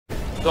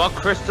Dark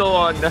Crystal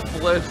on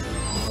Netflix.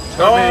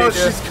 Oh,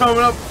 she's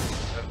coming up.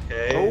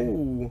 Okay.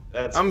 Oh,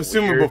 That's I'm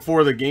assuming weird.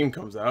 before the game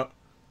comes out.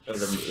 Or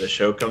the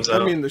show comes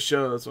out. I mean the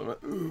show. That's what.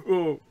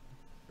 Oh.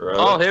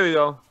 Oh, here we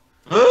go.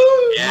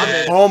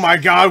 Yeah. Oh my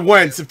God!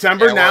 When?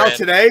 September? Yeah, now? we're in.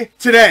 Today?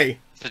 Today?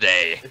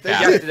 Today.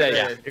 Yeah, today.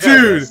 You guys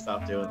Dude. gotta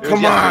stop doing that.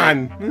 Come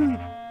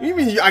on! You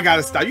mean I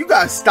gotta stop? You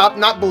gotta stop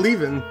not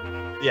believing.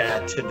 Yeah,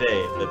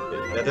 today.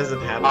 That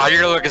doesn't happen. Oh,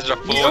 you're gonna look as a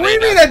fool. What do you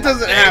mean that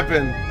doesn't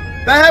happen?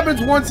 That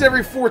happens once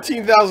every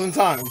 14,000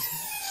 times.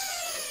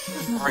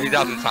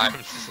 40,000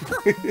 times.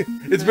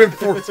 It's been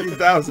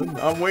 14,000.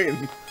 I'm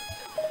waiting.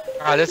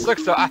 This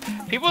looks so.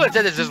 People that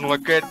said this doesn't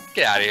look good,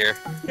 get out of here.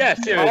 Yeah,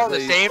 Y'all are the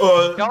seriously. same.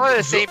 Y'all are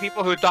the same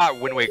people who thought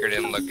Wind Waker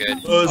didn't look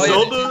good.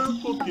 Zelda,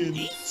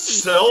 fucking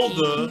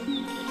Zelda.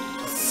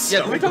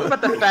 Yeah, can we talk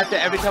about the fact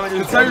that every time a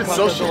new It's not game even comes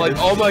out, social. they're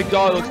like, oh my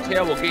god, it looks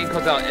terrible. Game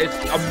comes out, it's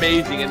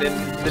amazing, and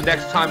then the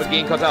next time a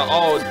game comes out,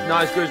 oh, it's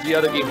not as good as the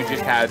other game we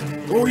just had.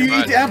 Oh, you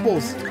eat the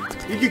apples.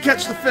 You can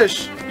catch the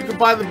fish. You can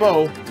buy the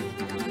bow.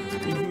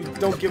 You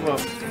don't give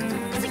up.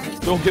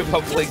 Don't give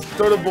up, Link.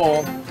 Throw the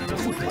ball.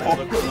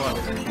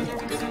 Oh.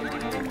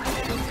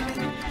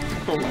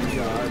 Oh my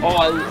God.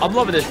 Oh, I'm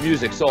loving this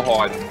music so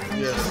hard. Yeah,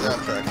 the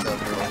soundtrack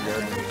sounds really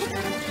good.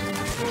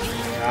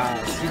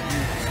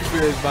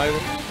 Super is Bible.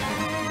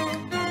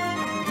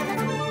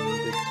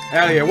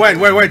 Hell yeah! When?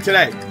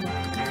 Today.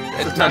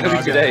 It's not gonna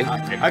be today.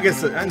 I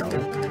guess I know.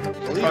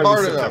 Believe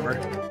Probably hard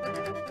enough.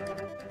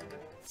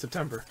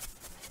 September.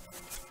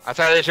 I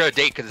thought they showed a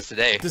date because it's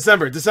today.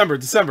 December.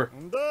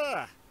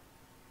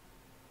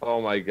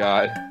 Oh my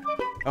god.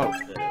 Oh,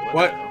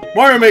 what?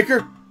 Mario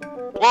Maker.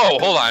 Whoa,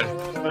 hold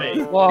on.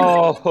 Wait.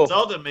 Whoa.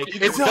 Zelda makes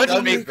It's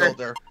Dungeon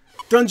Maker.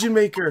 Dungeon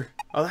Maker.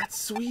 Oh, that's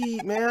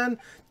sweet, man.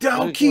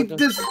 They'll keep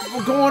this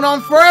going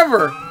on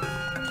forever.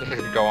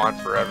 Go on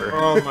forever.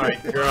 Oh my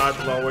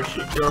god, Lois, she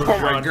goes Oh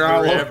my on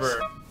God, Lois.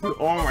 forever.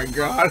 Oh my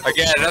God.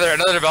 Again,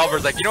 another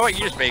developer's like, you know what? You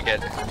just make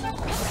it.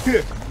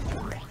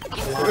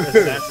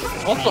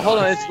 Also, hold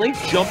on, is Link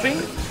jumping?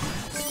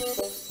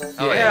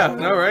 Oh, Yeah,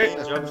 no, right?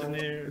 Jumps in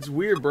there. It's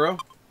weird, bro.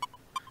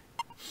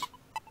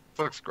 This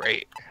looks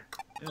great.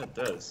 Yeah, it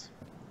does.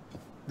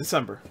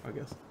 December, I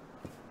guess.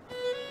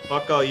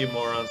 Fuck all you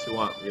morons who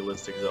want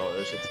realistic Zelda.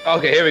 That shit's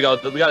Okay, here we go.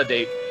 We got a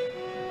date.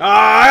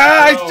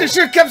 Ah, I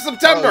should have kept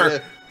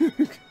September.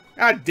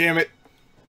 God damn it.